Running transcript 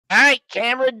right,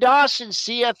 Cameron Dawson,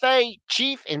 CFA,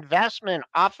 Chief Investment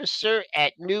Officer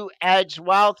at NewEdge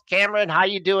Wealth. Cameron, how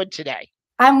you doing today?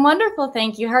 I'm wonderful,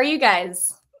 thank you. How are you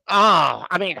guys? Oh,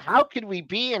 I mean, how could we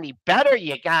be any better?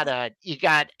 You got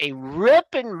a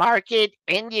ripping market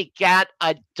and you got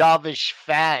a dovish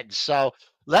Fed. So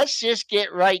let's just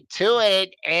get right to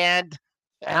it and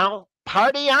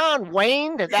party on,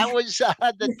 Wayne. That was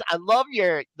I love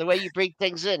the way you bring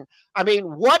things in. I mean,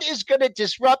 what is going to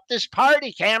disrupt this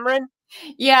party, Cameron?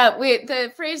 Yeah,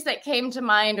 the phrase that came to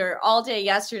mind or all day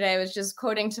yesterday, I was just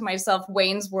quoting to myself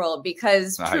Wayne's World,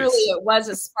 because truly Nice. it was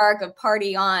a spark of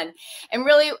party on. And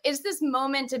really is this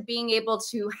moment of being able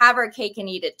to have our cake and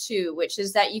eat it too, which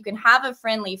is that you can have a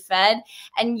friendly Fed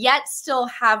and yet still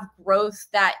have growth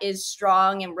that is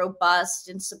strong and robust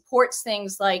and supports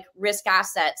things like risk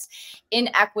assets in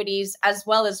equities as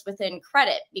well as within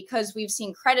credit, because we've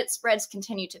seen credit spreads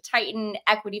continue to tighten,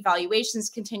 equity valuations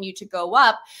continue to go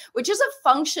up, which is a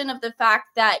function of the fact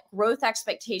that growth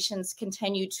expectations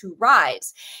continue to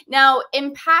rise. Now,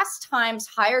 in past times,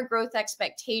 higher growth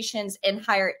expectations and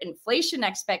higher inflation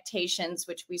expectations,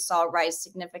 which we saw rise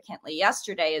significantly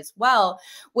yesterday as well,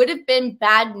 would have been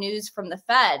bad news from the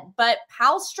Fed. But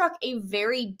Powell struck a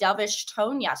very dovish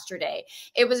tone yesterday.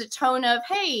 It was a tone of,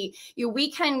 hey,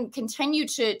 we can continue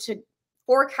to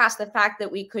forecast the fact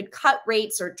that we could cut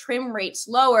rates or trim rates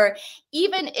lower,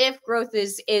 even if growth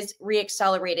is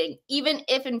reaccelerating, even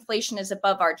if inflation is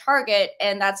above our target.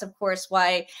 And that's, of course,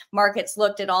 why markets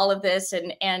looked at all of this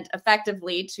and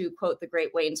effectively, to quote the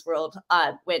great Wayne's World,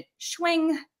 went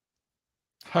swing.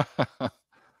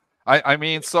 I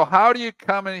mean, so how do you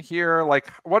come in here? Like,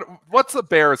 what's the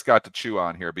Bears got to chew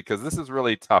on here? Because this is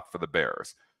really tough for the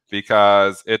Bears,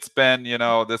 because it's been,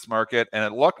 this market, and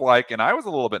it looked like, and I was a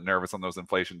little bit nervous on those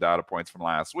inflation data points from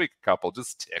last week, a couple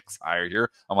just ticks higher here.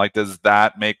 I'm like, does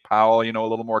that make Powell, a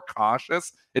little more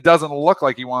cautious? It doesn't look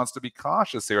like he wants to be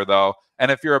cautious here, though.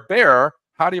 And if you're a bear,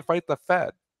 how do you fight the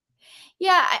Fed?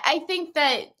 Yeah, I think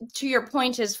that, to your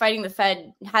point, is fighting the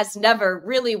Fed has never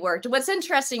really worked. What's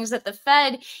interesting is that the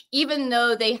Fed, even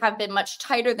though they have been much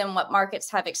tighter than what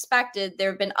markets have expected, there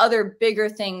have been other bigger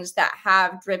things that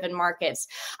have driven markets.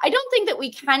 I don't think that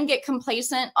we can get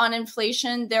complacent on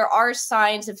inflation. There are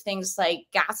signs of things like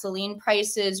gasoline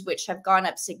prices, which have gone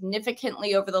up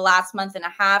significantly over the last month and a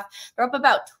half. They're up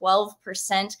about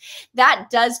 12%. That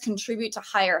does contribute to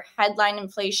higher headline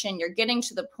inflation. You're getting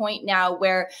to the point now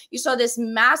where you saw this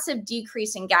massive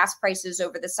decrease in gas prices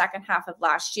over the second half of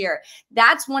last year.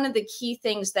 That's one of the key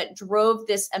things that drove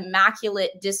this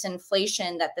immaculate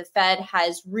disinflation that the Fed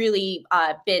has really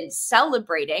been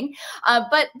celebrating.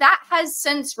 But that has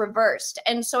since reversed.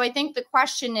 And so I think the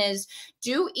question is,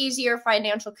 do easier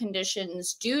financial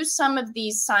conditions, do some of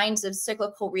these signs of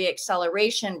cyclical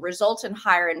reacceleration result in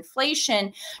higher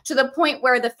inflation to the point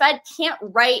where the Fed can't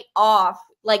write off,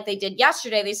 like they did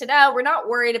yesterday? They said, oh, we're not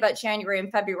worried about January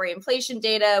and February inflation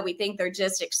data. We think they're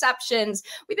just exceptions.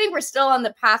 We think we're still on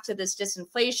the path to this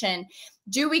disinflation.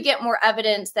 Do we get more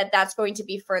evidence that that's going to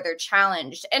be further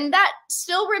challenged? And that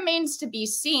still remains to be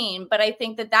seen. But I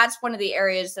think that that's one of the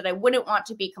areas that I wouldn't want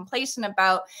to be complacent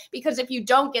about, because if you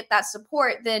don't get that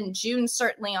support, then June's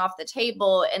certainly off the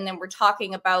table. And then we're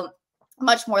talking about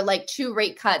much more like 2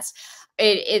 rate cuts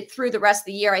through the rest of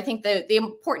the year. I think the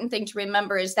important thing to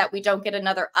remember is that we don't get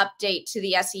another update to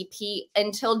the SEP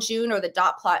until June, or the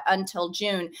dot plot until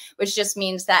June, which just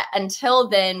means that until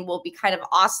then, we'll be kind of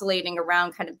oscillating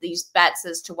around kind of these bets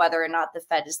as to whether or not the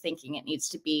Fed is thinking it needs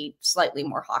to be slightly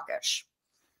more hawkish.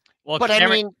 Well, but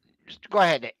Cameron, I mean, go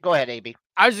ahead, AB.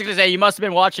 I was just going to say, you must have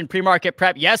been watching pre-market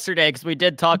prep yesterday, because we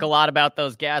did talk a lot about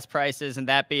those gas prices and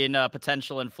that being a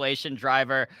potential inflation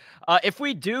driver. If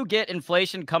we do get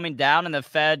inflation coming down and the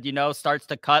Fed, starts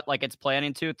to cut like it's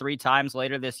planning to 3 times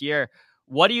later this year,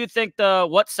 what do you think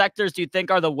what sectors do you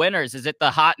think are the winners? Is it the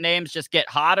hot names just get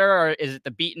hotter, or is it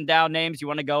the beaten down names you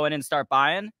want to go in and start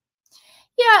buying?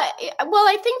 Yeah, well,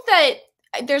 I think that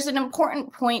there's an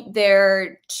important point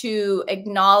there to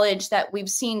acknowledge that we've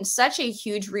seen such a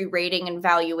huge re-rating in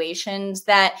valuations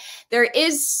that there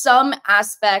is some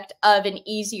aspect of an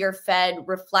easier Fed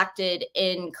reflected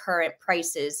in current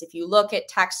prices. If you look at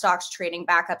tech stocks trading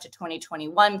back up to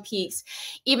 2021 peaks,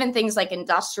 even things like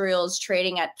industrials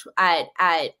trading at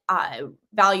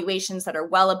valuations that are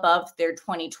well above their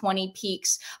 2020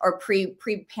 peaks or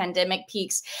pre-pandemic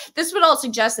peaks, this would all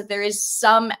suggest that there is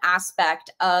some aspect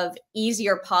of easier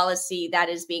easier policy that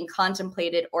is being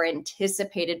contemplated or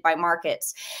anticipated by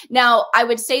markets. Now, I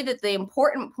would say that the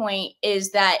important point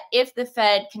is that if the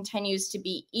Fed continues to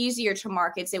be easier to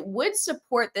markets, it would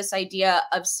support this idea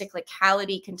of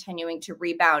cyclicality continuing to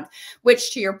rebound,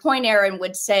 which, to your point, Aaron,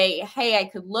 would say, hey, I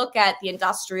could look at the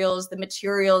industrials, the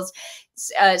materials,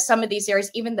 some of these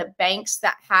areas, even the banks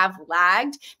that have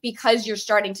lagged, because you're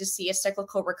starting to see a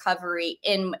cyclical recovery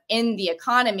in the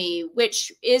economy,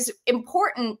 which is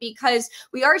important because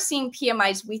we are seeing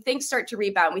PMIs, we think, start to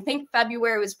rebound. We think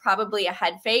February was probably a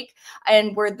head fake,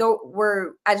 and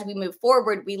we're as we move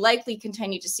forward, we likely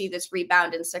continue to see this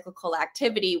rebound in cyclical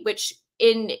activity, which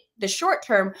in the short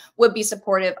term would be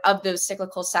supportive of those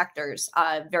cyclical sectors,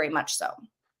 very much so.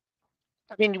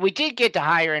 I mean, we did get the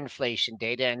higher inflation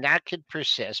data, and that could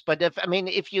persist. But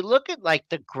if you look at like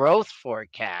the growth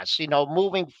forecasts,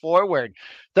 moving forward,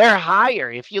 they're higher.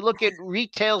 If you look at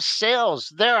retail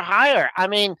sales, they're higher. I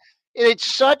mean, it's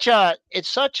such a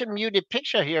muted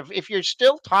picture here. If you're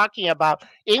still talking about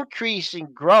increasing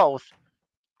growth,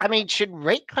 I mean, should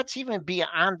rate cuts even be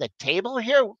on the table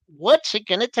here? What's it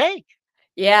going to take?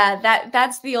 Yeah,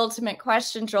 that's the ultimate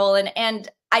question, Joel. And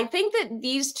I think that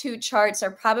these two charts are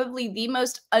probably the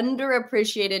most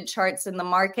underappreciated charts in the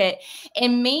market,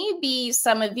 and maybe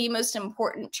some of the most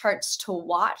important charts to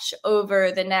watch over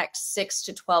the next 6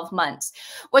 to 12 months.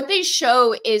 What they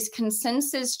show is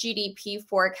consensus GDP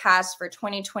forecasts for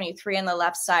 2023 on the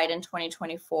left side and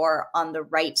 2024 on the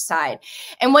right side.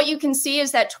 And what you can see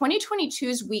is that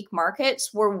 2022's weak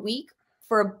markets were weak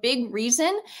for a big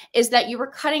reason is that you were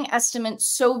cutting estimates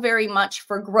so very much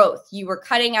for growth. You were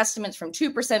cutting estimates from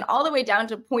 2% all the way down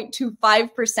to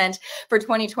 0.25% for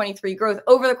 2023 growth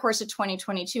over the course of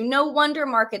 2022. No wonder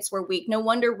markets were weak. No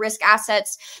wonder risk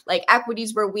assets like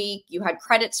equities were weak. You had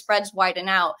credit spreads widen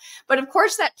out. But of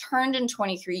course, that turned in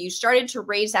 23. You started to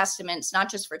raise estimates, not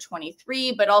just for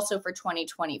 23, but also for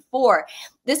 2024.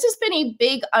 This has been a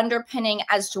big underpinning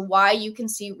as to why you can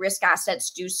see risk assets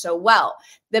do so well.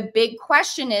 The big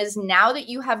question is, now that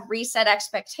you have reset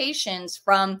expectations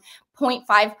from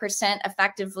 0.5%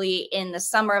 effectively in the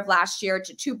summer of last year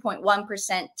to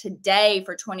 2.1% today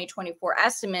for 2024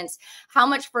 estimates, how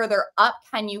much further up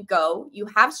can you go? You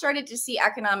have started to see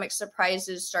economic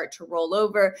surprises start to roll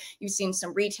over. You've seen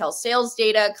some retail sales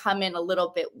data come in a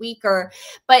little bit weaker.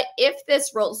 But if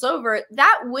this rolls over,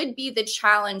 that would be the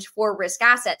challenge for risk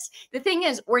assets. The thing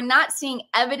is, we're not seeing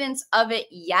evidence of it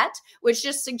yet, which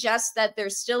just suggests that there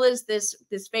still is this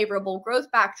favorable growth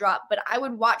backdrop. But I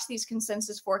would watch these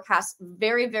consensus forecasts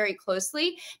very, very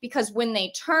closely, because when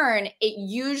they turn, it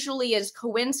usually is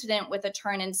coincident with a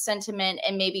turn in sentiment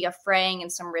and maybe a fraying in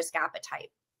some risk appetite.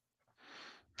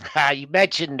 You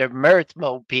mentioned the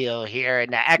mirthmobile here,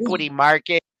 and the equity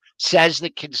market says the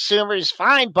consumer is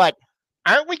fine, but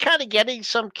aren't we kind of getting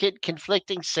some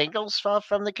conflicting signals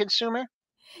from the consumer?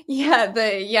 Yeah,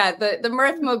 the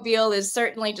mirthmobile is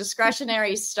certainly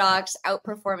discretionary stocks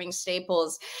outperforming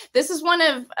staples. This is one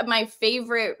of my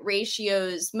favorite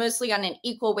ratios, mostly on an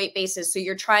equal weight basis. So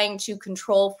you're trying to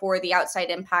control for the outside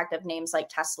impact of names like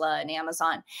Tesla and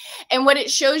Amazon. And what it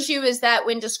shows you is that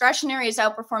when discretionary is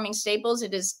outperforming staples,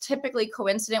 it is typically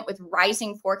coincident with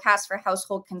rising forecasts for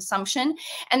household consumption.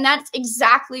 And that's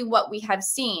exactly what we have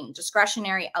seen.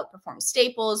 Discretionary outperforms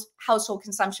staples, household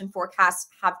consumption forecasts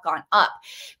have gone up.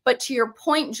 But to your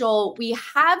point, Joel, we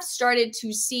have started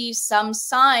to see some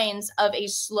signs of a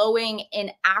slowing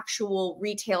in actual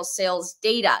retail sales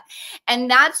data. And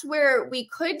that's where we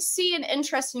could see an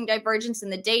interesting divergence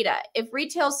in the data. If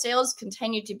retail sales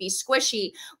continue to be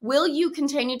squishy, will you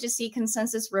continue to see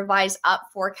consensus revise up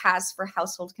forecasts for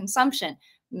household consumption?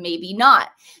 Maybe not.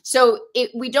 So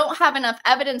we don't have enough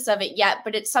evidence of it yet,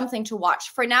 but it's something to watch.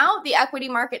 For now, the equity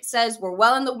market says we're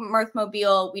well in the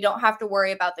mirthmobile. We don't have to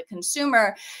worry about the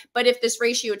consumer. But if this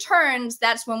ratio turns,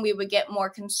 that's when we would get more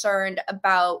concerned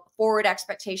about forward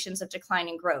expectations of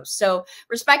declining growth. So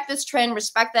respect this trend,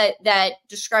 respect that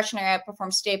discretionary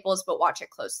outperforms staples, but watch it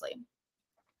closely.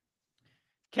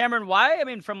 Cameron, why? I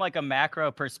mean, from like a macro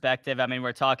perspective, I mean,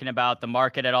 we're talking about the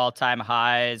market at all-time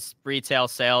highs. Retail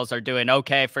sales are doing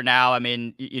okay for now. I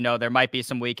mean, there might be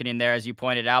some weakening there, as you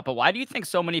pointed out. But why do you think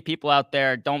so many people out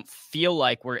there don't feel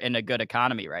like we're in a good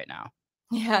economy right now?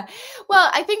 Yeah, well,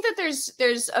 I think that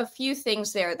there's a few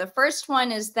things there. The first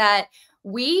one is that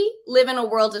we live in a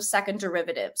world of second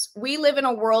derivatives. We live in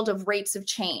a world of rates of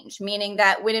change, meaning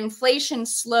that when inflation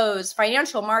slows,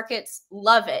 financial markets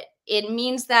love it. It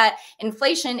means that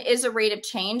inflation is a rate of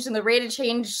change, and the rate of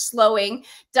change slowing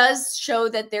does show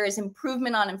that there is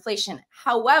improvement on inflation.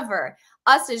 However,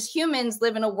 us as humans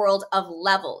live in a world of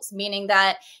levels, meaning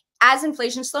that as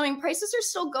inflation slowing, prices are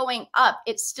still going up.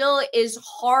 It still is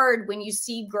hard when you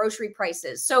see grocery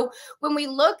prices. So when we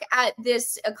look at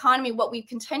this economy, what we've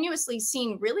continuously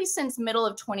seen really since middle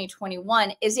of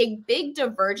 2021 is a big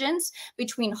divergence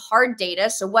between hard data,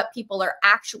 so what people are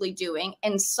actually doing,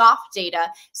 and soft data,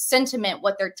 sentiment,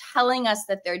 what they're telling us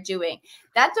that they're doing.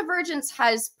 That divergence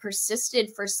has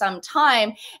persisted for some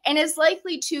time and is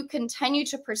likely to continue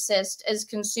to persist as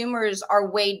consumers are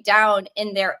weighed down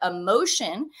in their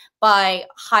emotion by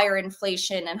higher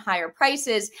inflation and higher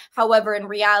prices. However, in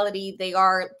reality, they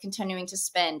are continuing to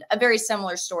spend. A very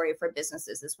similar story for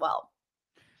businesses as well.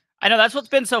 I know that's what's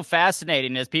been so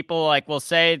fascinating is people like will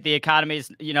say the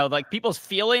economy's, like people's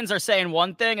feelings are saying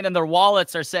one thing and then their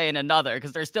wallets are saying another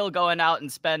because they're still going out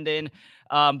and spending.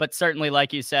 But certainly,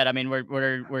 like you said, I mean,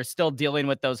 we're still dealing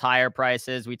with those higher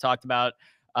prices. We talked about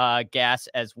gas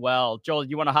as well. Joel,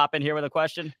 you want to hop in here with a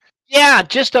question? Yeah,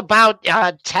 just about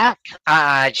tech.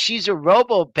 She's a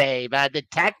robo babe. The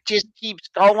tech just keeps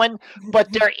going,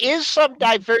 but there is some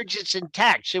divergence in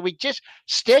tech. Should we just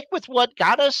stick with what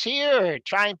got us here or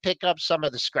try and pick up some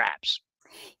of the scraps?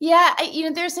 Yeah,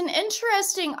 there's an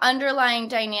interesting underlying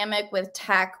dynamic with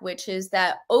tech, which is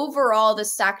that overall the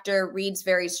sector reads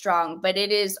very strong, but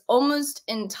it is almost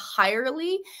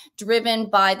entirely driven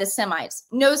by the semis.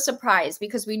 No surprise,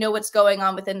 because we know what's going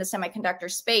on within the semiconductor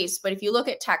space. But if you look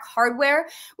at tech hardware,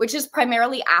 which is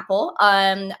primarily Apple,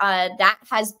 that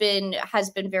has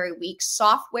been very weak.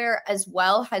 Software as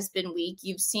well has been weak.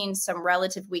 You've seen some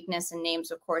relative weakness in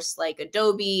names, of course, like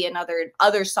Adobe and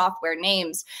other software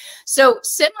names. So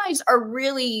semis are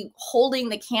really holding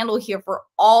the candle here for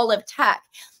all of tech.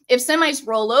 If semis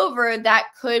roll over, that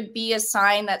could be a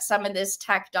sign that some of this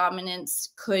tech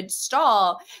dominance could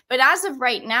stall. But as of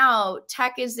right now,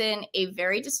 tech is in a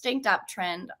very distinct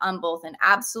uptrend on both an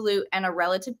absolute and a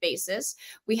relative basis.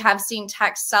 We have seen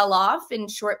tech sell off in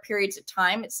short periods of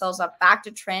time. It sells off back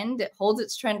to trend. It holds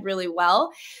its trend really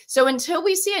well. So until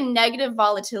we see a negative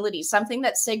volatility, something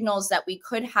that signals that we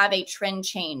could have a trend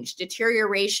change,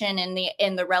 deterioration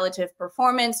in the relative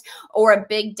performance, or a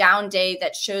big down day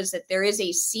that shows that there is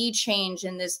a sea change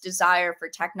in this desire for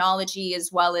technology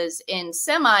as well as in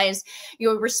semis,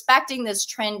 respecting this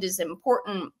trend is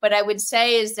important. But I would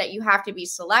say is that you have to be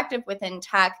selective within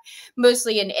tech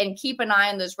mostly and keep an eye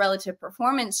on those relative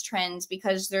performance trends,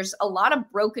 because there's a lot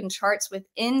of broken charts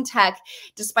within tech,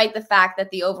 despite the fact that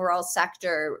the overall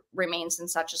sector remains in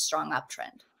such a strong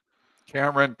uptrend.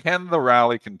 Cameron, can the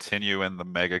rally continue in the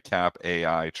mega cap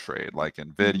AI trade like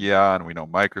NVIDIA? And we know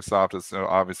Microsoft has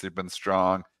obviously been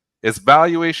strong. Is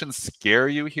valuation scare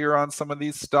you here on some of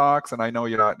these stocks? And I know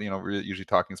you're not, usually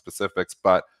talking specifics,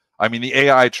 but I mean, the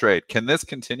AI trade, can this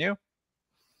continue?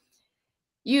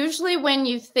 Usually when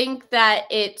you think that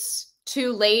it's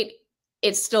too late,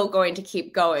 it's still going to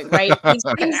keep going, right? And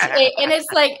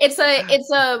it's like it's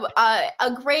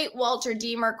a great Walter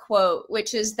Deemer quote,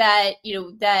 which is that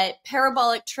that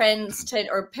parabolic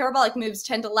moves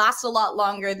tend to last a lot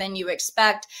longer than you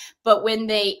expect, but when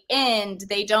they end,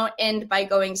 they don't end by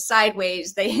going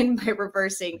sideways; they end by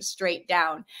reversing straight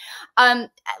down.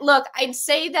 Look, I'd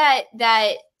say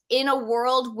that in a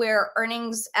world where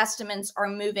earnings estimates are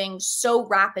moving so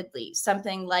rapidly,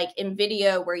 something like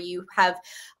NVIDIA, where you have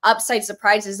upside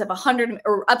surprises of 100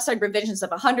 or upside revisions of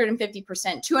 150%,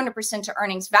 200% to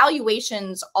earnings,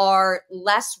 valuations are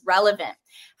less relevant.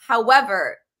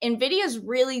 However, NVIDIA is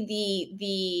really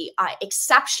the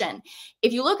exception.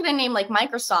 If you look at a name like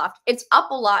Microsoft, it's up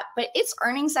a lot, but its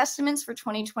earnings estimates for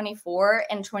 2024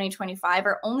 and 2025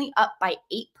 are only up by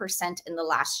 8% in the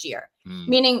last year.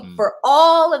 Meaning for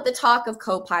all of the talk of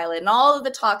Copilot and all of the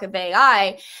talk of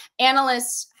AI,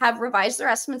 analysts have revised their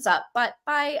estimates up, but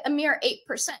by a mere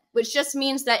 8%, which just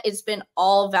means that it's been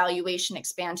all valuation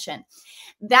expansion.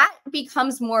 That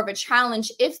becomes more of a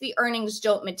challenge if the earnings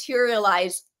don't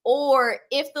materialize, or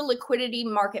if the liquidity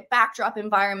market backdrop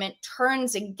environment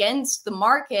turns against the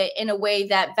market in a way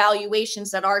that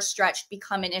valuations that are stretched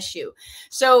become an issue.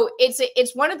 So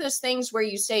it's one of those things where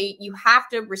you say you have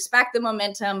to respect the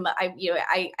momentum. I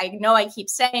know I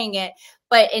keep saying it,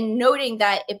 but in noting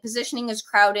that if positioning is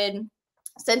crowded,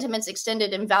 sentiments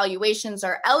extended, and valuations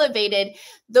are elevated,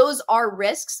 those are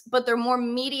risks, but they're more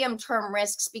medium-term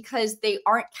risks because they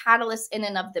aren't catalysts in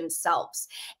and of themselves,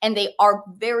 and they are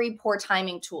very poor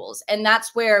timing tools. And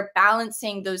that's where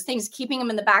balancing those things, keeping them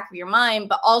in the back of your mind,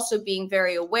 but also being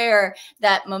very aware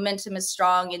that momentum is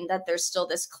strong and that there's still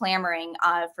this clamoring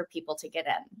for people to get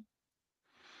in.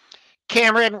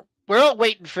 Cameron, we're all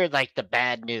waiting for like the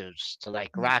bad news to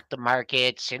like rock the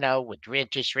markets, with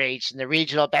interest rates and the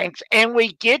regional banks. And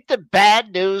we get the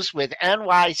bad news with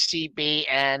NYCB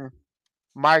and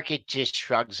Market just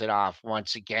shrugs it off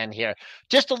once again here.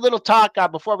 Just a little talk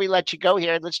before we let you go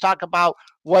here. Let's talk about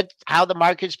how the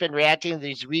market's been reacting to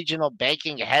these regional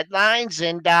banking headlines.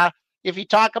 And if you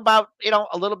talk about,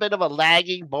 a little bit of a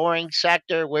lagging, boring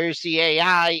sector, where's the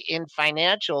AI in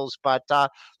financials? But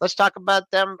let's talk about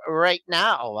them right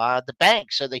now. The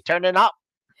banks, are they turning up?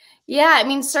 Yeah, I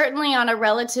mean, certainly on a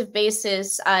relative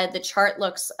basis, the chart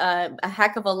looks a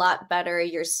heck of a lot better.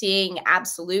 You're seeing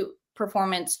absolute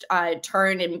performance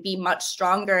turn and be much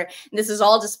stronger. And this is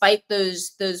all despite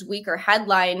those weaker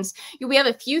headlines. We have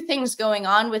a few things going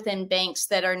on within banks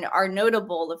that are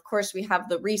notable. Of course, we have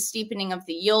the re-steepening of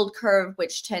the yield curve,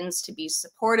 which tends to be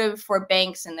supportive for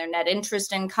banks and their net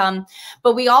interest income.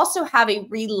 But we also have a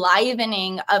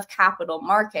relivening of capital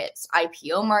markets,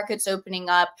 IPO markets opening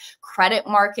up, credit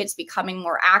markets becoming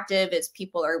more active as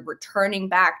people are returning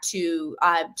back to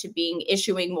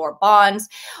issuing more bonds.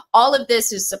 All of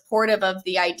this is supportive of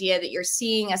the idea that you're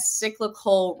seeing a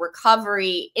cyclical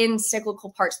recovery in cyclical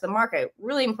parts of the market.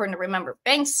 Really important to remember,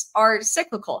 banks are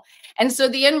cyclical. And so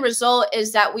the end result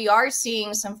is that we are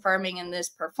seeing some firming in this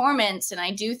performance. And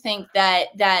I do think that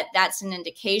that's an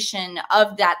indication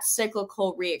of that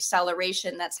cyclical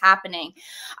reacceleration that's happening.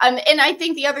 And I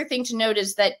think the other thing to note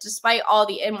is that despite all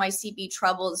the NYCB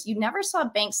troubles, you never saw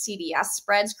bank CDS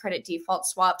spreads, credit default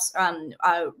swaps,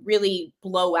 really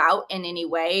blow out in any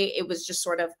way. It was just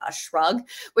sort of a shrug,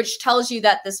 which tells you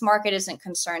that this market isn't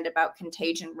concerned about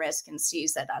contagion risk and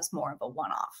sees that as more of a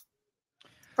one-off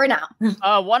for now.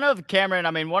 One of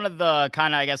the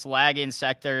kind of, I guess, lagging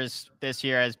sectors this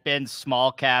year has been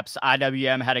small caps.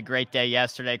 IWM had a great day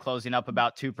yesterday, closing up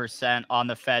about 2% on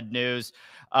the Fed news.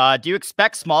 Do you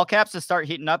expect small caps to start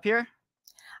heating up here?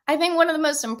 I think one of the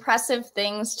most impressive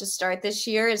things to start this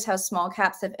year is how small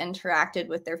caps have interacted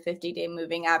with their 50-day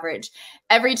moving average.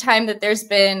 Every time that there's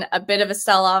been a bit of a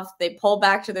sell-off, they pull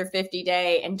back to their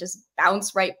 50-day and just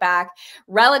bounce right back.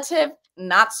 Relative,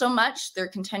 not so much. They're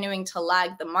continuing to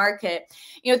lag the market.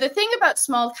 The thing about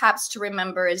small caps to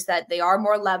remember is that they are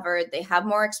more levered, they have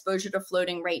more exposure to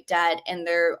floating rate debt, and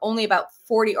they're only about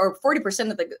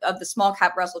 40% of the small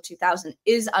cap Russell 2000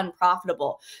 is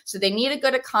unprofitable. So they need a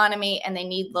good economy and they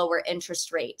need lower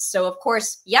interest rates. So of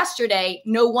course, yesterday,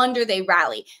 no wonder they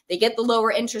rally. They get the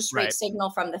lower interest rate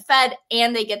signal from the Fed,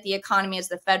 and they get the economy as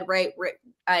the Fed rate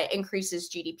increases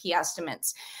GDP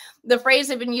estimates. The phrase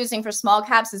I've been using for small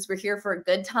caps is we're here for a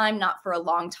good time, not for a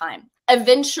long time.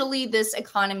 Eventually, this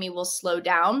economy will slow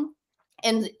down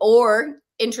or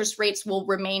interest rates will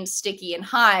remain sticky and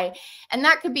high. And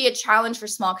that could be a challenge for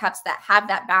small caps that have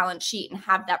that balance sheet and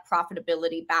have that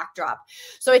profitability backdrop.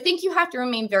 So I think you have to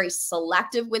remain very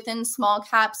selective within small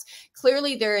caps.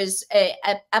 Clearly, there is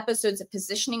episodes of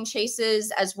positioning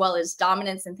chases as well as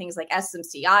dominance in things like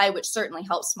SMCI, which certainly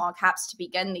helps small caps to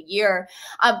begin the year.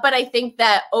 But I think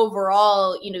that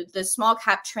overall, the small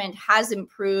cap trend has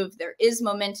improved. There is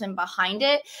momentum behind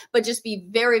it, but just be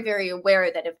very, very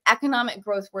aware that if economic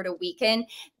growth were to weaken,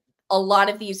 a lot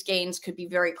of these gains could be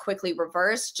very quickly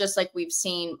reversed, just like we've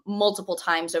seen multiple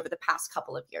times over the past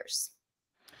couple of years.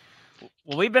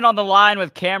 Well, we've been on the line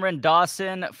with Cameron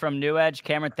Dawson from NewEdge.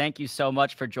 Cameron, thank you so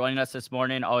much for joining us this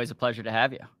morning. Always a pleasure to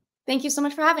have you. Thank you so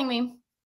much for having me.